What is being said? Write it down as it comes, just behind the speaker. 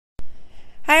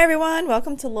Hi everyone,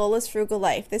 welcome to Lola's Frugal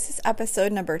Life. This is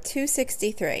episode number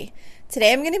 263.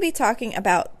 Today I'm going to be talking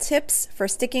about tips for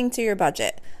sticking to your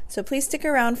budget. So please stick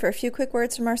around for a few quick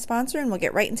words from our sponsor and we'll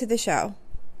get right into the show.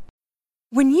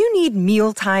 When you need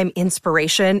mealtime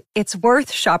inspiration, it's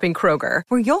worth shopping Kroger,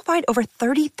 where you'll find over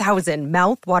 30,000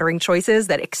 mouth-watering choices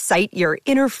that excite your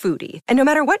inner foodie. And no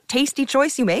matter what tasty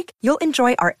choice you make, you'll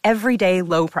enjoy our everyday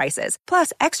low prices,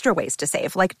 plus extra ways to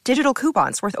save, like digital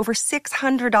coupons worth over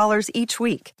 $600 each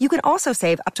week. You can also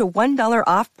save up to $1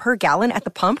 off per gallon at the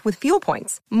pump with fuel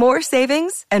points. More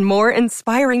savings and more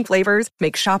inspiring flavors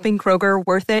make shopping Kroger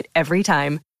worth it every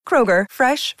time. Kroger,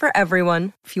 fresh for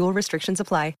everyone. Fuel restrictions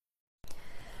apply.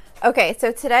 Okay,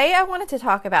 so today I wanted to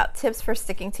talk about tips for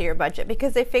sticking to your budget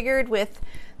because I figured with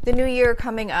the new year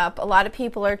coming up, a lot of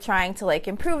people are trying to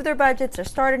improve their budgets or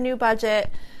start a new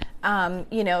budget,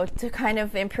 to kind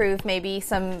of improve maybe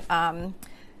some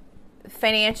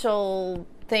financial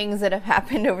things that have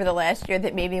happened over the last year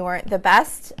that maybe weren't the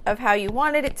best of how you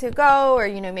wanted it to go, or,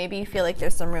 maybe you feel like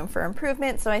there's some room for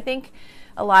improvement. So I think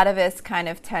a lot of us kind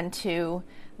of tend to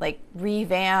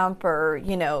revamp or,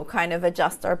 kind of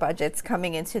adjust our budgets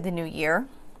coming into the new year.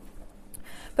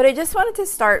 But I just wanted to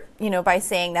start, by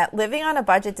saying that living on a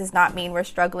budget does not mean we're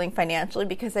struggling financially,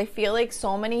 because I feel like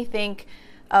so many think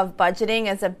of budgeting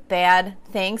as a bad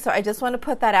thing. So I just want to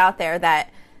put that out there,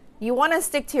 that you want to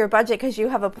stick to your budget because you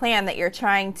have a plan that you're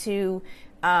trying to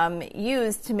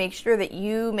use to make sure that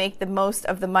you make the most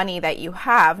of the money that you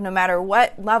have, no matter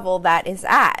what level that is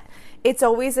at. It's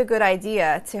always a good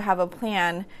idea to have a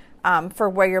plan for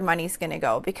where your money's going to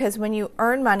go, because when you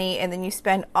earn money and then you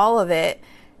spend all of it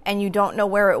and you don't know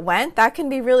where it went, that can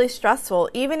be really stressful.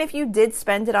 Even if you did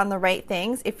spend it on the right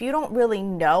things, if you don't really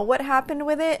know what happened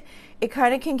with it, it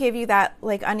kind of can give you that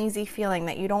uneasy feeling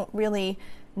that you don't really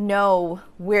know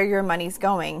where your money's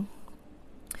going.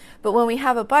 But when we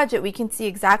have a budget, we can see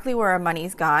exactly where our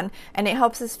money's gone, and it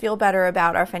helps us feel better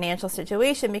about our financial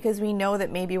situation because we know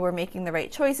that maybe we're making the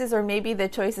right choices, or maybe the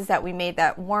choices that we made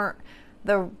that weren't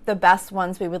the best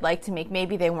ones we would like to make,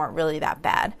 maybe they weren't really that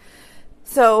bad.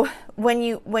 So when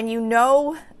you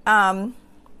know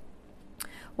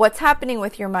what's happening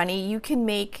with your money, you can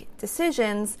make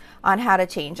decisions on how to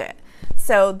change it.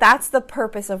 So that's the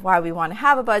purpose of why we want to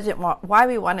have a budget, why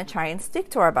we want to try and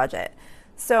stick to our budget.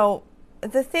 So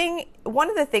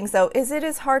one of the things though, is it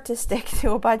is hard to stick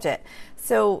to a budget.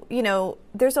 So,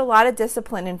 there's a lot of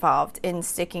discipline involved in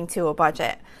sticking to a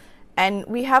budget. And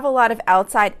we have a lot of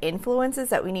outside influences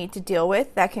that we need to deal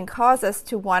with that can cause us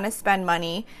to want to spend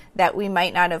money that we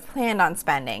might not have planned on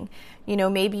spending.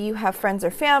 Maybe you have friends or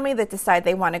family that decide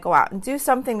they want to go out and do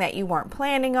something that you weren't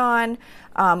planning on.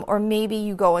 Or maybe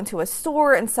you go into a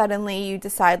store and suddenly you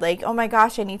decide oh my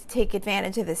gosh, I need to take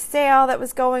advantage of this sale that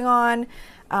was going on.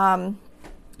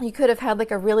 You could have had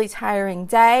a really tiring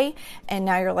day, and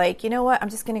now you're you know what, I'm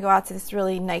just going to go out to this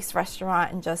really nice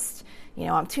restaurant and just,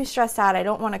 I'm too stressed out. I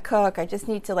don't want to cook. I just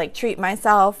need to treat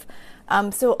myself.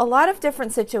 So a lot of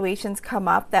different situations come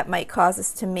up that might cause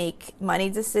us to make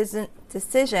money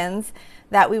decisions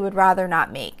that we would rather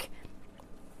not make.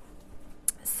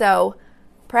 So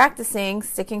practicing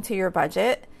sticking to your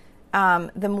budget,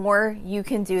 the more you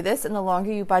can do this and the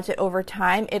longer you budget over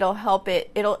time,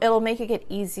 it'll make it get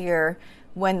easier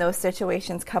when those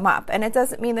situations come up. And it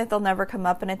doesn't mean that they'll never come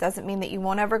up, and it doesn't mean that you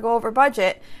won't ever go over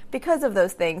budget because of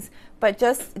those things, but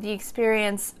just the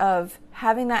experience of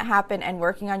having that happen and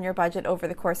working on your budget over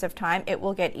the course of time, it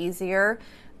will get easier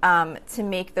to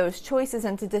make those choices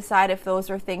and to decide if those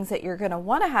are things that you're going to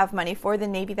want to have money for.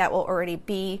 Then maybe that will already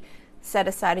be set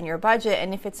aside in your budget.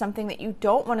 And if it's something that you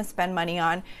don't want to spend money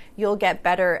on, you'll get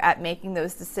better at making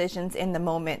those decisions in the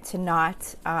moment to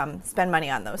not spend money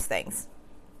on those things.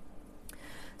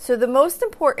 So the most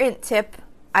important tip,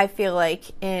 I feel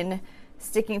in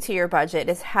sticking to your budget,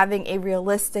 is having a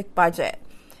realistic budget.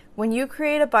 When you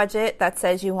create a budget that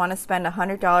says you want to spend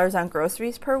 $100 on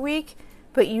groceries per week,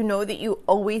 but you know that you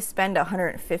always spend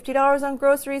 $150 on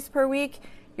groceries per week,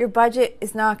 your budget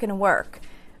is not going to work.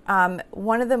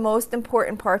 One of the most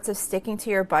important parts of sticking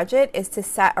to your budget is to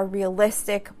set a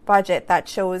realistic budget that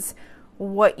shows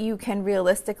what you can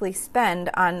realistically spend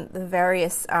on the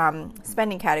various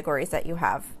spending categories that you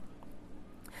have.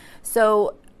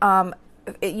 So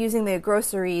using the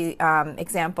grocery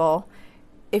example,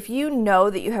 if you know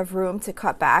that you have room to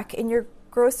cut back in your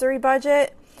grocery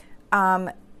budget,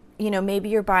 maybe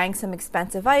you're buying some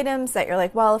expensive items that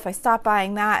you're well, if I stop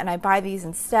buying that and I buy these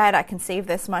instead, I can save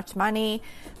this much money.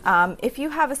 If you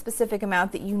have a specific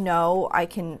amount that I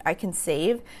can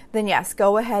save, then yes,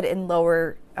 go ahead and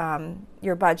lower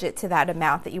your budget to that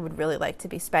amount that you would really like to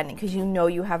be spending, because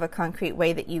you have a concrete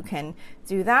way that you can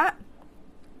do that.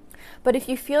 But if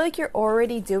you feel like you're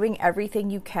already doing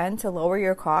everything you can to lower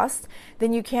your cost,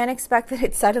 then you can't expect that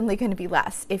it's suddenly going to be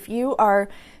less. If you are,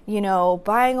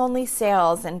 buying only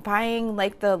sales and buying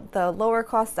like the lower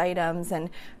cost items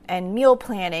and meal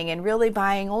planning and really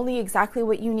buying only exactly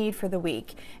what you need for the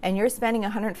week, and you're spending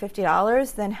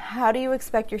 $150, then how do you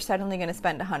expect you're suddenly going to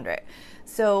spend $100?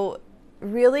 So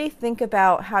really think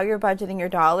about how you're budgeting your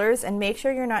dollars and make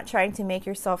sure you're not trying to make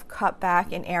yourself cut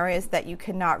back in areas that you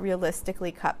cannot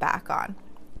realistically cut back on.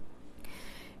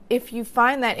 If you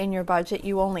find that in your budget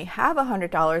you only have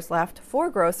 $100 left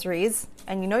for groceries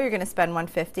and you know you're going to spend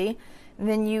 $150,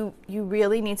 then you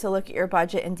really need to look at your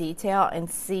budget in detail and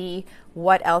see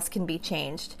what else can be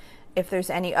changed. If there's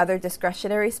any other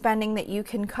discretionary spending that you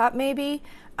can cut maybe,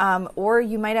 or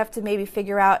you might have to maybe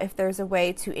figure out if there's a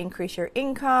way to increase your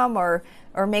income or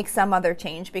make some other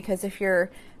change. Because if you're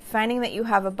finding that you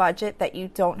have a budget that you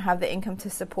don't have the income to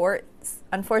support,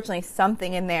 unfortunately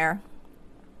something in there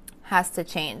has to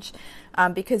change.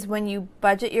 Because when you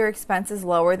budget your expenses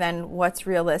lower than what's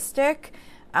realistic,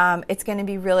 it's going to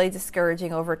be really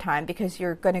discouraging over time because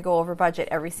you're going to go over budget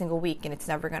every single week and it's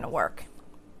never going to work.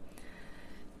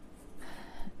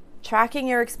 Tracking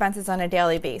your expenses on a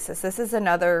daily basis. This is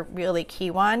another really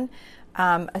key one,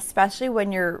 especially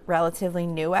when you're relatively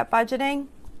new at budgeting.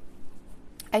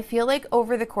 I feel like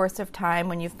over the course of time,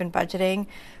 when you've been budgeting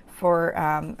for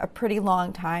a pretty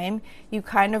long time, you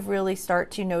kind of really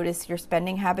start to notice your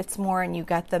spending habits more and you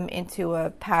get them into a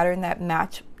pattern that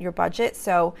match your budget.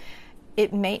 So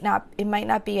it might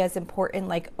not be as important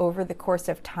like over the course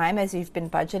of time as you've been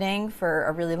budgeting for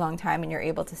a really long time and you're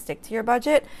able to stick to your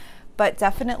budget. But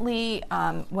definitely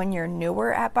when you're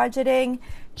newer at budgeting,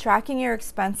 tracking your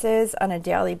expenses on a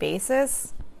daily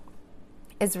basis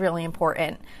is really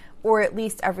important, or at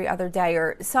least every other day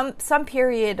or some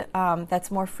period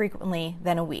that's more frequently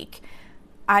than a week.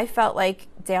 I felt like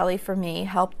daily for me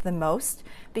helped the most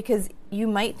because you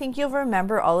might think you'll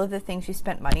remember all of the things you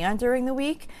spent money on during the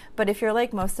week, but if you're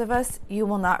like most of us, you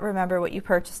will not remember what you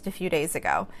purchased a few days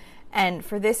ago. And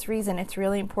for this reason, it's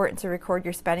really important to record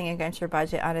your spending against your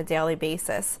budget on a daily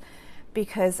basis.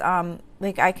 Because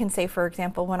like I can say, for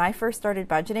example, when I first started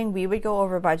budgeting, we would go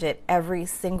over budget every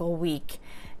single week.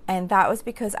 And that was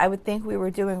because I would think we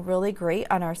were doing really great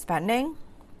on our spending.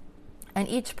 And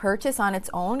each purchase on its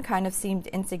own kind of seemed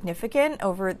insignificant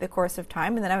over the course of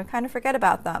time. And then I would kind of forget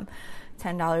about them.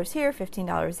 $10 here,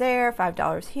 $15 there,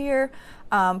 $5 here.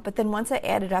 But then once I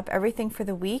added up everything for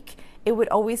the week, it would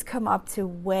always come up to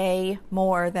way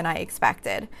more than I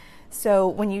expected. So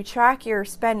when you track your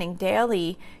spending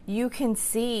daily, you can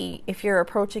see if you're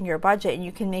approaching your budget and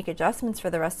you can make adjustments for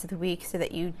the rest of the week so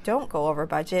that you don't go over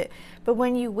budget. But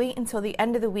when you wait until the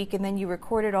end of the week and then you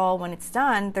record it all when it's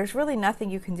done, there's really nothing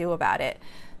you can do about it.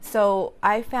 So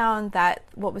I found that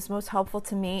what was most helpful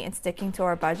to me in sticking to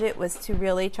our budget was to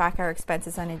really track our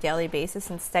expenses on a daily basis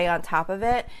and stay on top of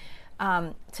it,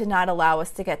 to not allow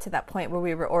us to get to that point where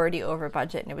we were already over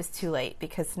budget and it was too late,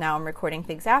 because now I'm recording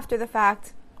things after the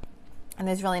fact and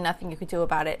there's really nothing you could do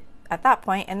about it at that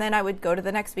point. And then I would go to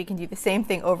the next week and do the same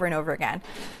thing over and over again.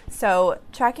 So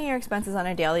tracking your expenses on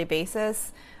a daily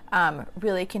basis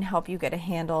really can help you get a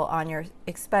handle on your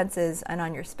expenses and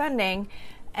on your spending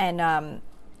and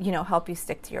help you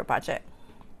stick to your budget.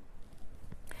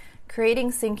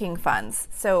 Creating sinking funds.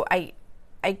 So I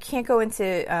can't go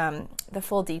into the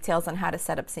full details on how to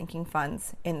set up sinking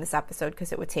funds in this episode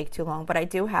because it would take too long, but I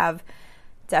do have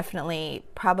definitely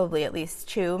probably at least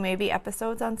 2 maybe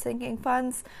episodes on sinking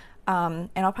funds, and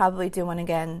I'll probably do one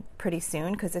again pretty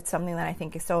soon because it's something that I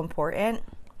think is so important.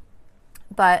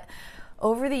 But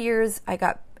over the years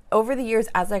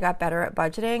as I got better at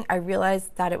budgeting, I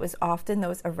realized that it was often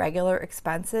those irregular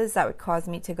expenses that would cause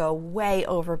me to go way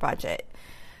over budget.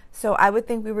 So I would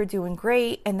think we were doing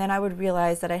great, and then I would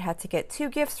realize that I had to get 2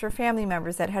 gifts for family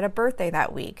members that had a birthday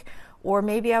that week. Or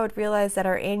maybe I would realize that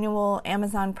our annual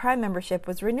Amazon Prime membership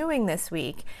was renewing this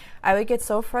week. I would get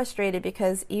so frustrated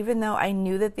because even though I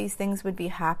knew that these things would be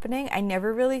happening, I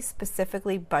never really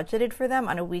specifically budgeted for them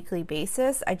on a weekly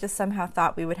basis. I just somehow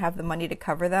thought we would have the money to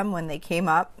cover them when they came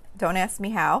up. Don't ask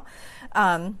me how.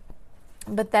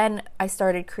 But then I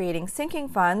started creating sinking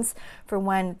funds for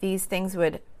when these things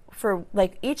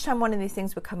each time one of these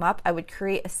things would come up, I would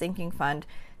create a sinking fund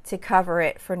to cover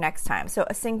it for next time. So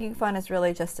a sinking fund is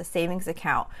really just a savings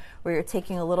account where you're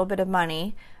taking a little bit of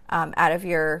money out of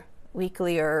your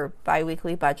weekly or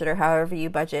bi-weekly budget, or however you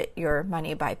budget your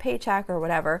money by paycheck or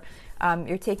whatever.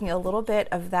 You're taking a little bit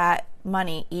of that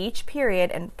money each period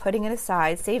and putting it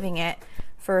aside, saving it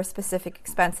for a specific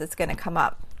expense that's going to come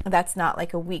up. That's not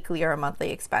like a weekly or a monthly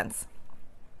expense.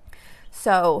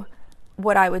 So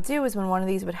what I would do is when one of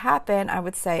these would happen, I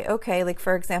would say, okay, like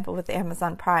for example, with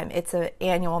Amazon Prime, it's an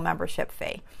annual membership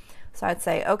fee. So I'd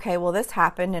say, okay, well, this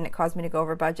happened and it caused me to go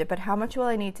over budget, but how much will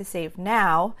I need to save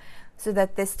now so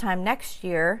that this time next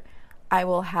year I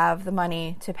will have the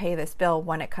money to pay this bill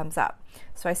when it comes up?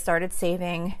 So I started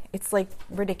saving. It's like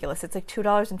ridiculous. It's like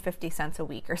 $2.50 a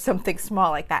week or something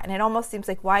small like that. And it almost seems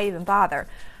like, why even bother?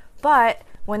 But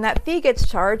when that fee gets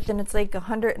charged and it's like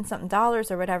 $100 and something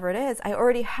or whatever it is, I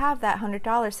already have that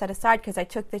 $100 set aside because I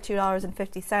took the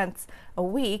 $2.50 a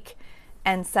week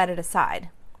and set it aside.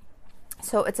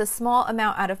 So it's a small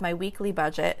amount out of my weekly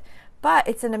budget, but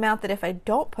it's an amount that if I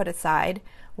don't put aside,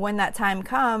 when that time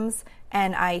comes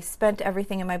and I spent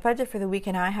everything in my budget for the week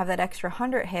and I have that extra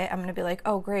 100 hit, I'm going to be like,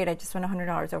 oh great, I just went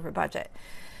 $100 over budget.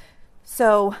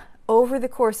 So over the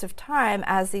course of time,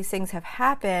 as these things have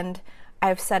happened,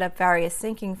 I've set up various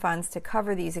sinking funds to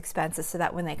cover these expenses so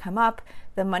that when they come up,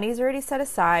 the money's already set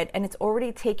aside and it's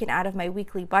already taken out of my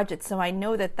weekly budget. So I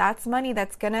know that that's money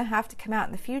that's going to have to come out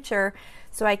in the future.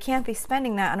 So I can't be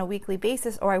spending that on a weekly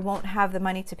basis or I won't have the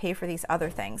money to pay for these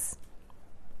other things.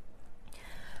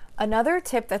 Another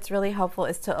tip that's really helpful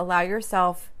is to allow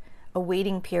yourself a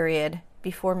waiting period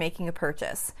before making a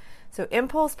purchase. So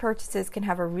impulse purchases can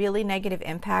have a really negative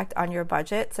impact on your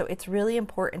budget, so it's really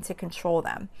important to control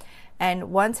them.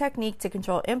 And one technique to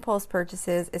control impulse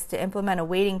purchases is to implement a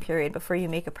waiting period before you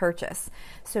make a purchase.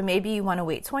 So maybe you want to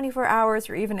wait 24 hours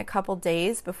or even a couple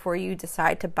days before you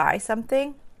decide to buy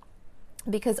something,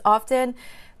 because often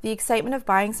the excitement of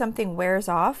buying something wears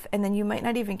off and then you might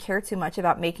not even care too much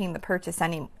about making the purchase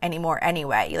anymore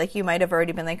anyway. Like you might have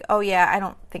already been like, oh yeah, I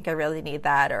don't think I really need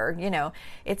that, or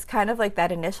it's kind of like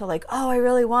that initial like, oh, I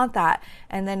really want that.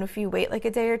 And then if you wait like a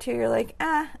day or two, you're like,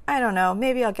 I don't know,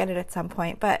 maybe I'll get it at some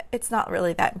point, but it's not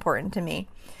really that important to me.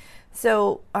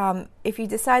 So if you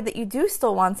decide that you do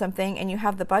still want something and you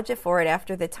have the budget for it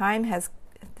after the time has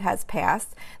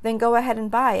passed, then go ahead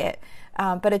and buy it.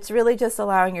 But it's really just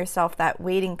allowing yourself that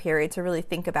waiting period to really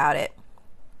think about it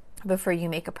before you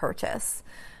make a purchase.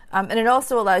 And it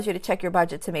also allows you to check your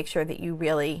budget to make sure that you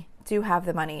really do have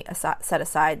the money set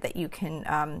aside that you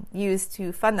can use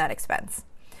to fund that expense.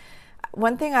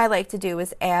 One thing I like to do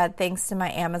is add things to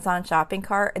my Amazon shopping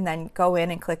cart and then go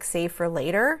in and click Save for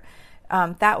Later.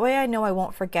 That way I know I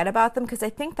won't forget about them, because I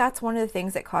think that's one of the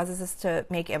things that causes us to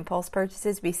make impulse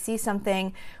purchases. We see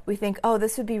something, we think, oh,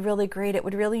 this would be really great. It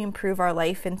would really improve our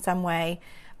life in some way.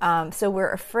 So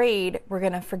we're afraid we're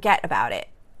going to forget about it.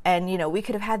 And, we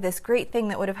could have had this great thing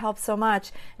that would have helped so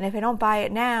much. And if I don't buy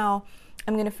it now,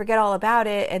 I'm going to forget all about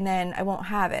it and then I won't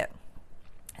have it.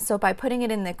 So by putting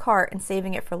it in the cart and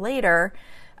saving it for later,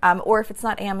 or if it's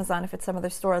not Amazon, if it's some other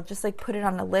store, just like put it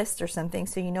on a list or something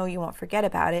so you won't forget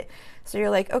about it. So you're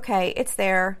like, okay, it's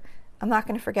there. I'm not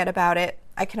going to forget about it.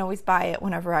 I can always buy it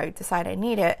whenever I decide I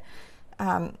need it.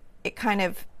 It kind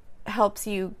of helps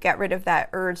you get rid of that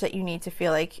urge that you need to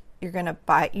feel like you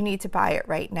need to buy it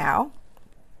right now.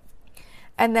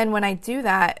 And then when I do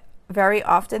that, very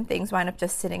often things wind up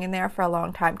just sitting in there for a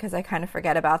long time because I kind of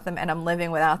forget about them and I'm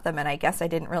living without them, and I guess I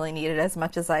didn't really need it as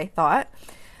much as I thought.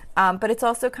 But it's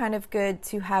also kind of good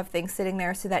to have things sitting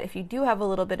there so that if you do have a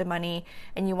little bit of money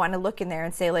and you want to look in there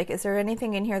and say, like, is there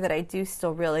anything in here that I do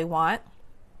still really want?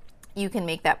 You can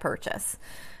make that purchase.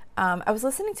 I was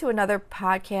listening to another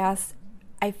podcast.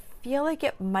 I feel like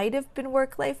it might have been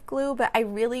Work Life Glue, but I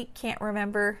really can't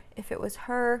remember if it was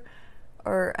her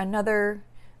or another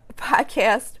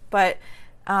podcast. But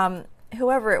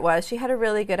whoever it was, she had a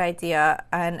really good idea.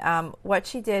 And what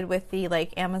she did with the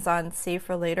Amazon Save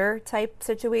for Later type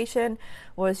situation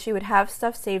was she would have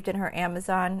stuff saved in her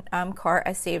Amazon cart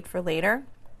as saved for later.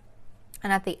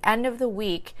 And at the end of the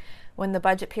week, when the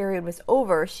budget period was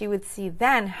over, she would see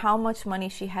then how much money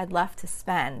she had left to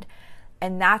spend.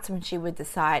 And that's when she would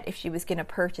decide if she was going to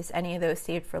purchase any of those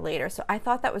saved for later. So I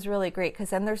thought that was really great,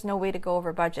 because then there's no way to go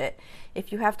over budget.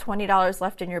 If you have $20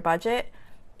 left in your budget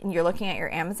and you're looking at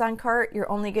your Amazon cart,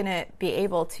 you're only going to be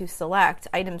able to select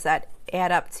items that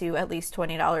add up to at least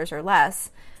 $20 or less,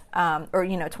 or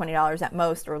 $20 at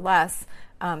most or less,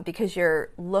 because you're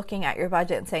looking at your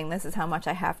budget and saying, this is how much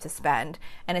I have to spend.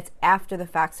 And it's after the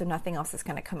fact, so nothing else is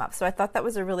going to come up. So I thought that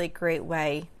was a really great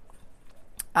way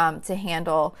to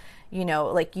handle,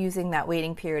 using that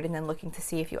waiting period and then looking to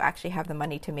see if you actually have the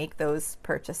money to make those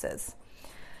purchases.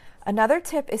 Another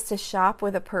tip is to shop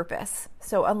with a purpose.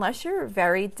 So unless you're a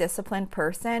very disciplined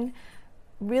person,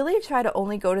 really try to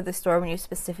only go to the store when you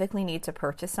specifically need to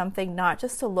purchase something, not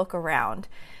just to look around.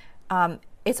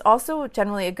 It's also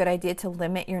generally a good idea to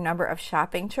limit your number of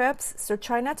shopping trips. So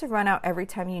try not to run out every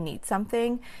time you need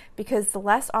something, because the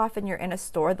less often you're in a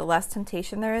store, the less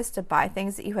temptation there is to buy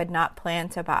things that you had not planned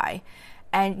to buy.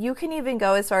 And you can even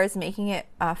go as far as making it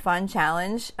a fun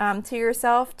challenge to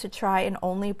yourself to try and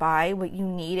only buy what you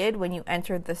needed when you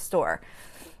entered the store.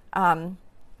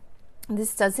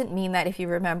 This doesn't mean that if you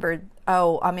remembered,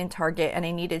 oh, I'm in Target and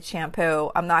I needed shampoo,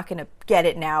 I'm not going to get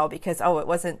it now because, oh, it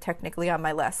wasn't technically on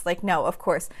my list. Like, no, of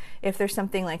course, if there's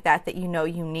something like that that you know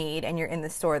you need and you're in the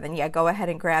store, then yeah, go ahead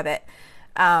and grab it.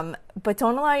 But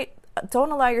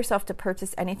don't allow yourself to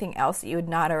purchase anything else that you had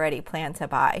not already planned to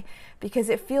buy, because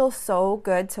it feels so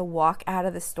good to walk out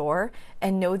of the store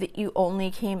and know that you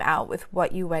only came out with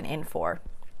what you went in for.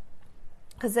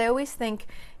 Because I always think,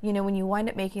 when you wind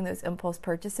up making those impulse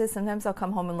purchases, sometimes I'll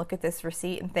come home and look at this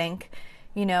receipt and think,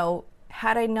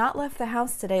 had I not left the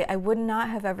house today, I would not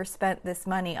have ever spent this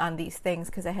money on these things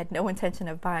because I had no intention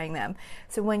of buying them.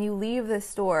 So when you leave the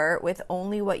store with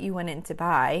only what you went in to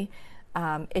buy,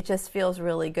 it just feels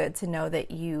really good to know that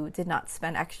you did not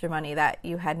spend extra money that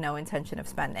you had no intention of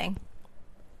spending.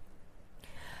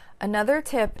 Another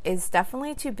tip is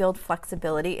definitely to build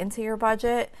flexibility into your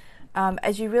budget.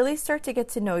 As you really start to get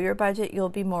to know your budget, you'll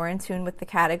be more in tune with the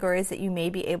categories that you may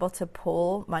be able to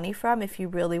pull money from if you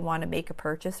really want to make a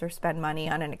purchase or spend money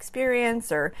on an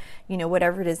experience or,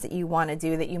 whatever it is that you want to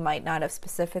do that you might not have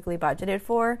specifically budgeted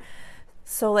for.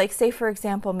 So like, say for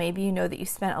example, maybe you know that you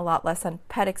spent a lot less on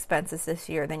pet expenses this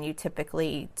year than you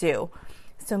typically do.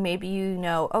 So maybe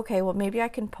okay, well maybe I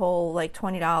can pull like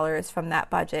 $20 from that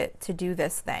budget to do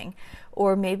this thing.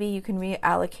 Or maybe you can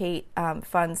reallocate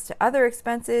funds to other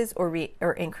expenses or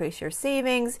increase your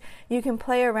savings. You can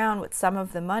play around with some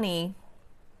of the money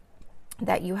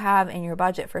that you have in your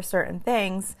budget for certain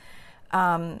things,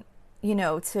 to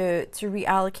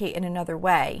reallocate in another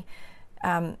way.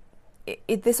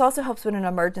 This also helps when an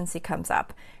emergency comes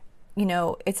up.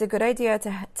 It's a good idea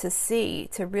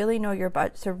to really know your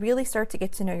budget, to really start to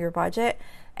get to know your budget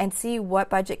and see what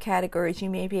budget categories you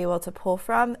may be able to pull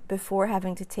from before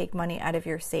having to take money out of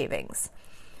your savings.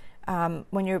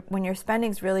 When your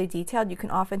spending is really detailed, you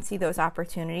can often see those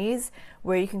opportunities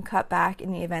where you can cut back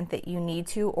in the event that you need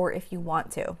to or if you want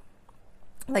to.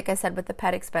 Like I said, with the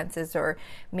pet expenses, or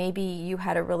maybe you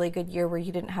had a really good year where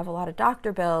you didn't have a lot of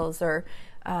doctor bills, or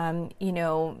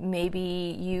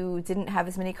maybe you didn't have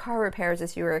as many car repairs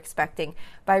as you were expecting.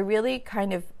 By really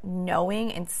kind of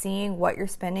knowing and seeing what you're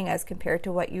spending as compared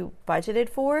to what you budgeted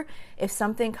for, if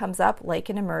something comes up like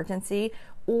an emergency,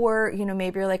 or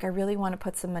maybe you're like, I really want to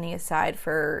put some money aside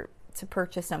to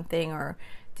purchase something or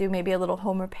do maybe a little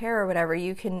home repair or whatever,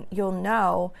 you'll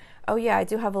know, oh yeah, I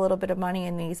do have a little bit of money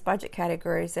in these budget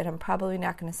categories that I'm probably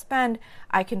not going to spend.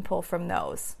 I can pull from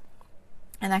those,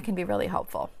 and that can be really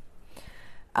helpful.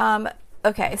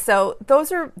 Okay, so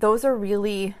those are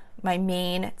really my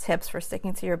main tips for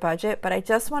sticking to your budget, but I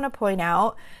just want to point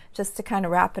out, just to kind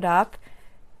of wrap it up,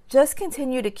 just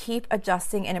continue to keep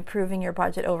adjusting and improving your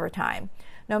budget over time.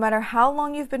 No matter how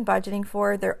long you've been budgeting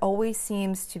for, there always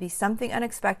seems to be something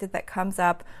unexpected that comes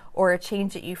up or a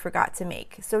change that you forgot to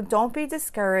make. So don't be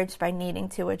discouraged by needing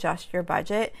to adjust your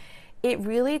budget. It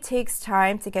really takes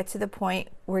time to get to the point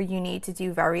where you need to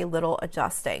do very little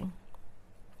adjusting.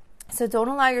 So don't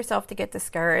allow yourself to get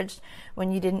discouraged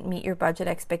when you didn't meet your budget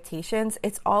expectations.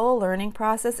 It's all a learning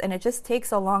process and it just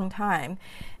takes a long time.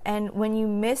 And when you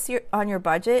miss on your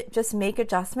budget, just make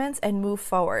adjustments and move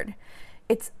forward.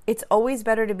 It's always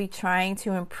better to be trying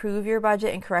to improve your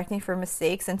budget and correcting for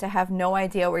mistakes than to have no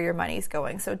idea where your money's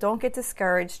going. So don't get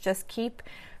discouraged. Just keep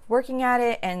working at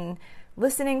it and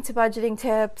listening to budgeting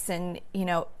tips, and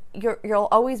you'll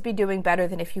always be doing better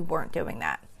than if you weren't doing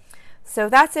that. So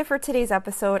that's it for today's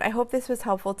episode. I hope this was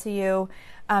helpful to you.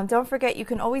 Don't forget, you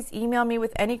can always email me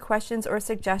with any questions or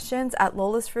suggestions at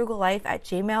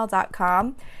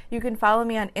lolasfrugallife@gmail.com. You can follow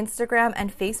me on Instagram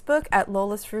and Facebook at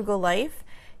lolasfrugallife.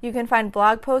 You can find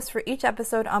blog posts for each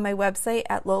episode on my website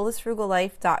at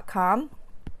lolasfrugallife.com.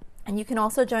 And you can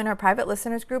also join our private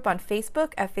listeners group on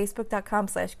Facebook at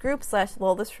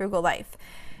facebook.com/group/lolasfrugallife.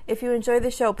 If you enjoy the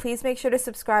show, please make sure to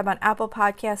subscribe on Apple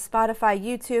Podcasts, Spotify,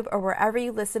 YouTube, or wherever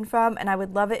you listen from. And I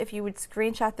would love it if you would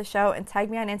screenshot the show and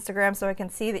tag me on Instagram so I can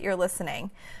see that you're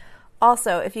listening.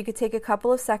 Also, if you could take a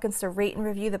couple of seconds to rate and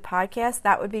review the podcast,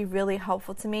 that would be really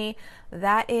helpful to me.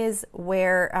 That is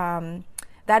where,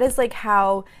 that is like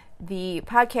how the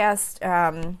podcast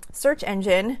search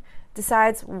engine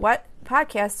decides what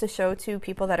podcasts to show to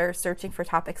people that are searching for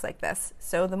topics like this.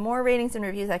 So the more ratings and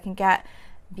reviews I can get,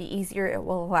 the easier it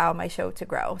will allow my show to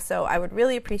grow. So I would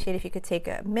really appreciate if you could take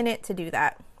a minute to do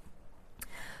that.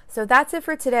 So that's it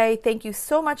for today. Thank you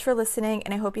so much for listening,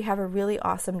 and I hope you have a really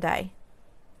awesome day.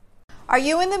 Are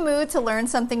you in the mood to learn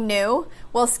something new?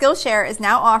 Well, Skillshare is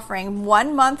now offering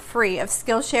 1 month free of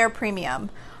Skillshare Premium.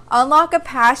 Unlock a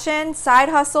passion, side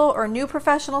hustle, or new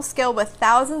professional skill with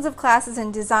thousands of classes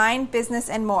in design, business,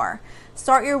 and more.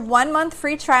 Start your 1 month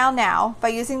free trial now by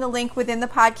using the link within the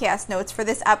podcast notes for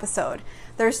this episode.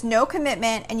 There's no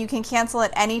commitment and you can cancel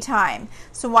at any time.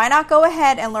 So why not go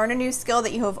ahead and learn a new skill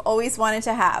that you have always wanted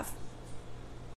to have?